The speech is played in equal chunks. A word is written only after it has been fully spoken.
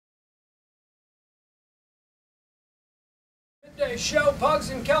Today's show, Pugs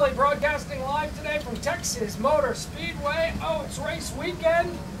and Kelly broadcasting live today from Texas Motor Speedway. Oh, it's race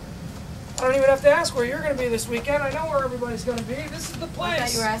weekend. I don't even have to ask where you're going to be this weekend. I know where everybody's going to be. This is the place. I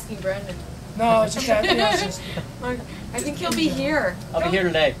thought you were asking Brendan. No, it's just that. I think he'll be here. I'll be here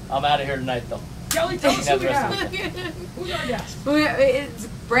today. I'm out of here tonight, though. Kelly, tell us who we have. Who's our guest? It's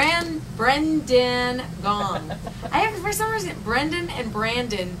Brendan Gaughan. I have, for some reason, Brendan and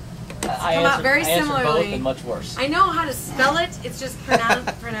Brandon come out very similarly. Both and much worse. I know how to spell it. It's just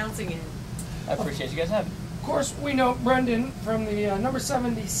pronouncing it. I appreciate you guys having me. Of course, we know Brendan from the number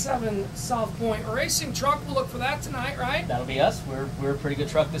 77 South Point Racing Truck. We'll look for that tonight, right? That'll be us. We're a pretty good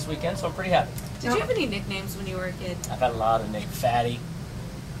truck this weekend, so I'm pretty happy. Did you have any nicknames when you were a kid? I've had a lot of nicknames. Fatty.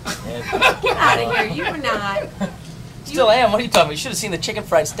 Get out of here. You were not. Still am. What are you talking about? You should have seen the chicken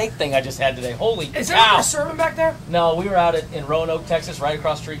fried steak thing I just had today. Holy cow. Is there a serving back there? No, we were out in Roanoke, Texas, right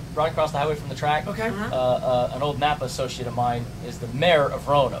across the highway from the track. Okay. An old Napa associate of mine is the mayor of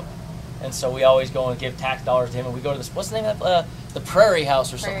Roanoke. And so we always go and give tax dollars to him, and we go to this, what's the name of that? The Prairie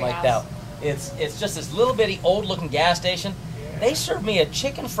House or something like that. It's just this little bitty old-looking gas station. They served me a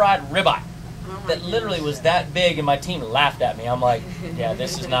chicken fried ribeye that literally was that big, and my team laughed at me. I'm like, yeah,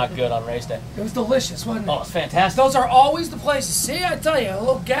 this is not good on race day. It was delicious, wasn't it? Oh, it's fantastic. Those are always the places. See, I tell you, a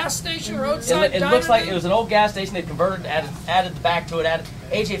little gas station, roadside It looks like it was an old gas station. They converted, added the back to it.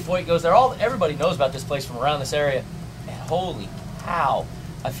 AJ Foyt goes there. Everybody knows about this place from around this area. And holy cow.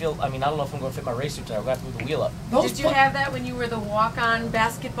 I don't know if I'm going to fit my race suit tonight. We're going to have to move the wheel up. Did you have that when you were the walk-on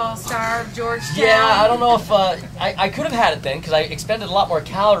basketball star of Georgetown? Yeah, I don't know if I could have had it then because I expended a lot more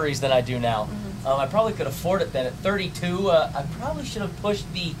calories than I do now. I probably could afford it then. At 32, I probably should have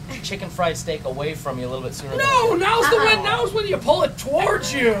pushed the chicken fried steak away from you a little bit sooner. No, now's when you pull it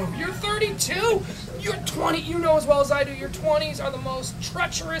towards you. You're 32. You're 20. You know as well as I do, your 20s are the most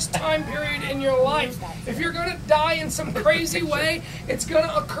treacherous time period in your life. If you're going to die in some crazy way, it's going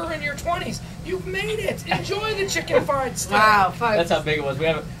to occur in your 20s. You've made it. Enjoy the chicken fried steak. Wow, folks. That's how big it was.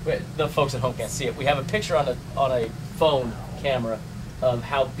 The folks at home can't see it. We have a picture on a phone camera of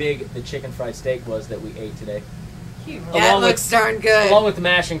how big the chicken fried steak was that we ate today. That looks darn good. Along with the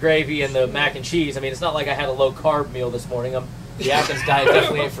mash and gravy and the mac and cheese. I mean, it's not like I had a low-carb meal this morning. The Atkins diet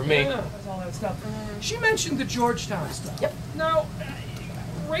definitely ain't for me. Yeah, that's all that stuff. She mentioned the Georgetown stuff. Yep. Now,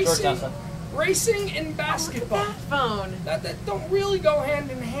 racing and basketball. Phone. That don't really go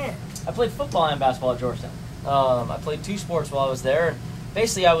hand in hand. I played football and basketball at Georgetown. I played two sports while I was there. And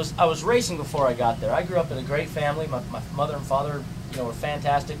basically, I was racing before I got there. I grew up in a great family. My mother and father, were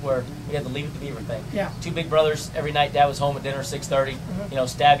fantastic. Where we had the Leave It to Beaver thing. Yeah. Two big brothers. Every night, Dad was home at dinner at 6:30.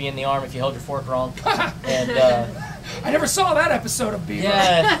 Stab you in the arm if you held your fork wrong. And I never saw that episode of Beaver.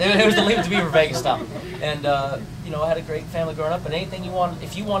 Yeah, it was the Leave It to Beaver Vegas stuff. And I had a great family growing up. And anything you wanted,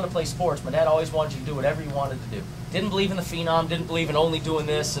 if you wanted to play sports, my dad always wanted you to do whatever you wanted to do. Didn't believe in the phenom. Didn't believe in only doing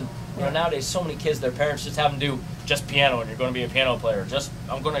this. And nowadays, so many kids, their parents just have them do just piano, and you're going to be a piano player.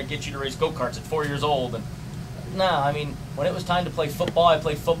 I'm going to get you to race go-karts at 4 years old. And when it was time to play football, I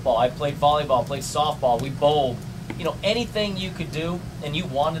played football. I played volleyball, played softball. We bowled. Anything you could do and you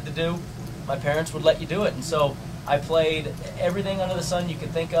wanted to do, my parents would let you do it. And so I played everything under the sun you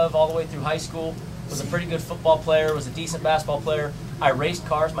could think of all the way through high school. Was a pretty good football player. Was a decent basketball player. I raced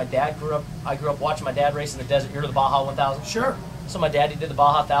cars. I grew up watching my dad race in the desert. You heard of the Baja 1000? Sure. So my daddy did the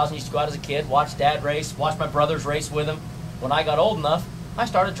Baja 1000. Used to go out as a kid, watch Dad race, watch my brothers race with him. When I got old enough, I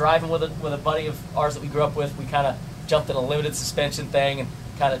started driving with a buddy of ours that we grew up with. We kind of jumped in a limited suspension thing, and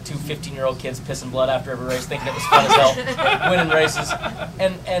kind of two 15-year-old kids pissing blood after every race, thinking it was fun as hell, winning races.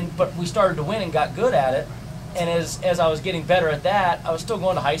 But we started to win and got good at it. And as I was getting better at that, I was still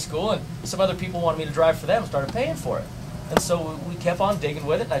going to high school, and some other people wanted me to drive for them, started paying for it. And so we kept on digging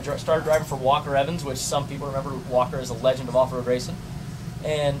with it, and I started driving for Walker Evans, which some people remember Walker as a legend of off-road racing,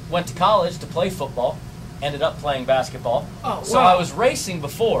 and went to college to play football, ended up playing basketball. So I was racing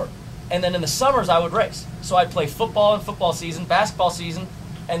before, and then in the summers I would race. So I'd play football in football season, basketball season,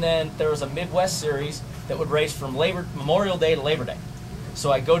 and then there was a Midwest series that would race from Memorial Day to Labor Day.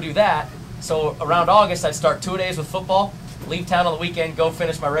 So I'd go do that. So around August, I'd start 2 days with football, leave town on the weekend, go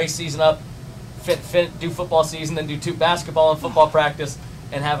finish my race season up, do football season, then do basketball and football practice,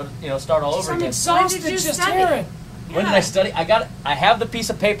 and have it, start all over again. I'm exhausted just hearing. When did I study? I have the piece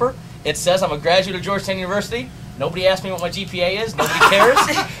of paper. It says I'm a graduate of Georgetown University. Nobody asked me what my GPA is. Nobody cares.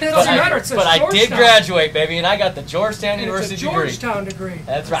 But I did graduate, baby, and I got the Georgetown University degree. Georgetown degree.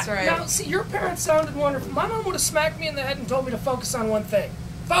 That's right. Now, see, your parents sounded wonderful. My mom would have smacked me in the head and told me to focus on one thing.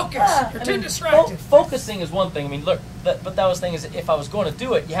 Focus. You're too distracted. Focusing is one thing. I mean, look, but that was the thing is, if I was going to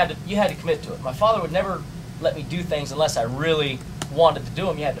do it, you had to commit to it. My father would never let me do things unless I really wanted to do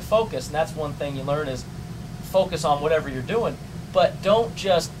them. You had to focus, and that's one thing you learn is focus on whatever you're doing. but don't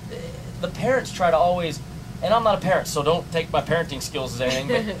just. The parents try to always, and I'm not a parent, so don't take my parenting skills as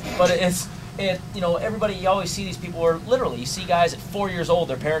anything. But everybody, you always see these people where literally you see guys at 4 years old,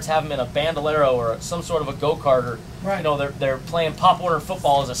 their parents have them in a bandolero or some sort of a go-kart, or they're playing Pop Warner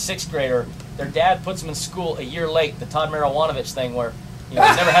football as a 6th grader. Their dad puts them in school a year late, the Todd Marijuanovich thing where he's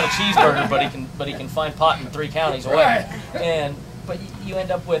never had a cheeseburger, but he can find pot in 3 counties away. But you end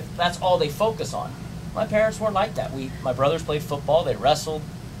up with, that's all they focus on. My parents weren't like that. My brothers played football, they wrestled.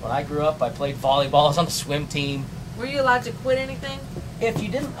 When I grew up, I played volleyball, I was on the swim team. Were you allowed to quit anything? If you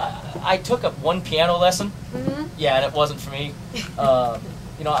didn't, I took up 1 piano lesson. Yeah, and it wasn't for me.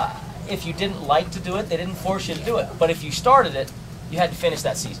 If you didn't like to do it, they didn't force you to do it. But if you started it, you had to finish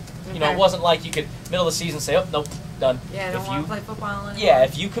that season. It wasn't like you could middle of the season say, "Oh, nope, done." Yeah, I don't want to play football anymore. Yeah,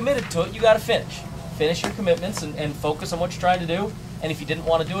 if you committed to it, you got to finish. Finish your commitments and focus on what you're trying to do. And if you didn't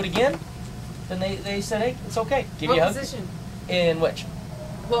want to do it again, then they said, "Hey, it's okay. Give you a hug." What position? In which?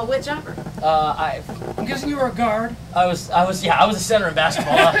 Well, which jumper? I'm guessing you were a guard. I was a center in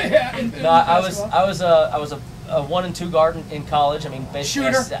basketball. I was a 1 and 2 guard in college. I mean, basically,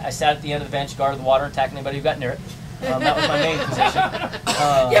 I sat at the end of the bench, guarded the water, attacked anybody who got near it. That was my main position.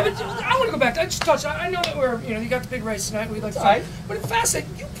 Yeah, but I want to go back. I just touched. I know that you got the big race tonight. We'd like to fight. But it's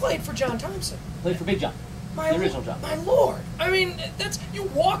fascinating. You played for John Thompson. Played for Big John. The original John. My lord. I mean, you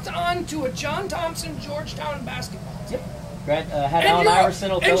walked on to a John Thompson Georgetown basketball team. Yep. Had Allen Iverson,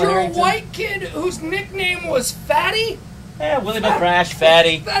 and you're a white kid whose nickname was Fatty? Yeah, Willie McCrash,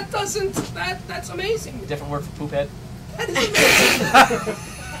 Fatty. That's amazing. Different word for poop head. That is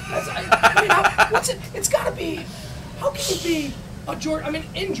amazing. It's got to be, how can you be a George,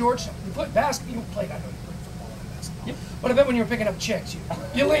 in Georgetown, you played basketball, I know you played football and basketball. Yep. But I bet when you were picking up chicks,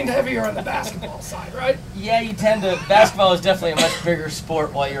 you leaned heavier on the basketball side, right? Yeah, you tend to, basketball is definitely a much bigger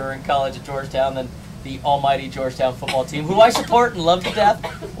sport while you're in college at Georgetown than the almighty Georgetown football team, who I support and love to death.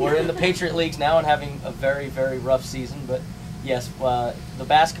 We're in the Patriot Leagues now and having a very, very rough season, but yes, the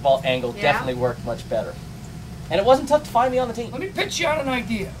basketball angle definitely worked much better. And it wasn't tough to find me on the team. Let me pitch you out an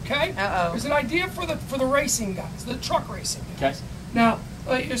idea, okay? There's an idea for the racing guys, the truck racing guys. Okay. Now,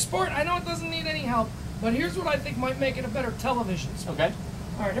 your sport, I know it doesn't need any help, but here's what I think might make it a better television sport. Okay.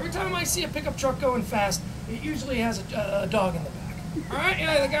 All right, every time I see a pickup truck going fast, it usually has a dog in the back. All right,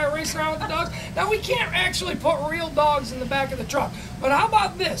 the guy racing around with the dogs. Now, we can't actually put real dogs in the back of the truck, but how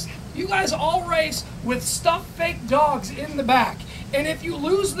about this? You guys all race with stuffed fake dogs in the back. And if you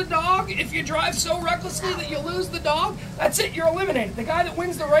lose the dog, if you drive so recklessly that you lose the dog, that's it, you're eliminated. The guy that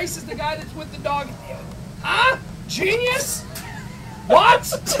wins the race is the guy that's with the dog at the end. Huh? Genius? What?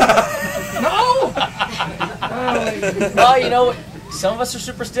 No? Well, some of us are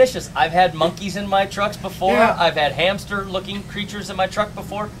superstitious. I've had monkeys in my trucks before. Yeah. I've had hamster-looking creatures in my truck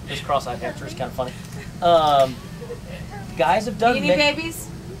before. This cross-eyed hamster is kind of funny. Guys have done... Beanie Babies?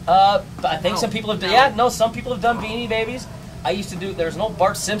 I think some people have done... Yeah, no, some people have done Beanie Babies. I used to do... There's an old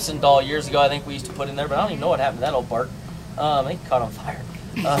Bart Simpson doll years ago I think we used to put in there, but I don't even know what happened to that old Bart. I think he caught on fire.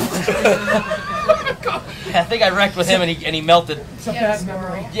 I think I wrecked with him and he melted. It's a bad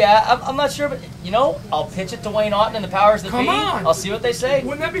memory. Yeah, I'm not sure, but I'll pitch it to Wayne Otten and the powers that be. Come on. I'll see what they say.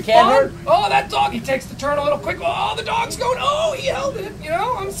 Wouldn't that be Can't fun? hurt. Oh, that dog, he takes the turn a little quick. Oh, the dog's going, oh, he held it.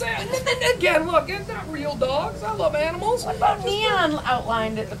 I'm saying. And then again, look, it's not real dogs. I love animals. What about neon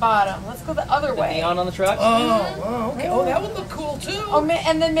outlined at the bottom? Let's go the other way. Neon on the truck? Oh, okay. Oh, that would look cool, too. Oh,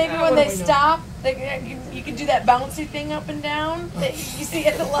 and then maybe when they stop, you can do that bouncy thing up and down that you see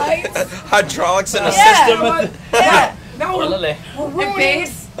at the lights. Hydraulics in the Yeah. system. Yeah. Now we're Orale. ruining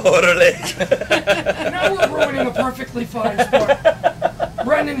Bass. Orale. Now we're ruining a perfectly fine sport.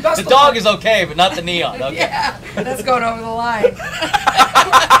 Brendan, best The of dog luck. is okay, but not the neon. Okay. Yeah, that's going over the line.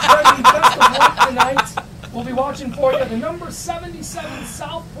 Brendan, best of luck tonight. We'll be watching for you. The number 77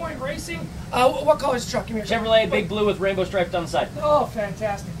 South Point Racing. What color is the truck? Give me your Chevrolet, big blue with rainbow stripes down the side. Oh,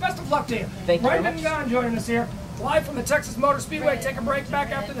 fantastic. Best of luck to you. Thank you very Brendan much. Gaughan joining us here. Live from the Texas Motor Speedway. Take a break back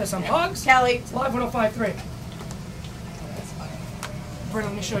after this. I'm Pugs. Kelly. Live 105.3.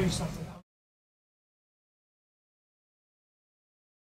 Brendan, let me show you something.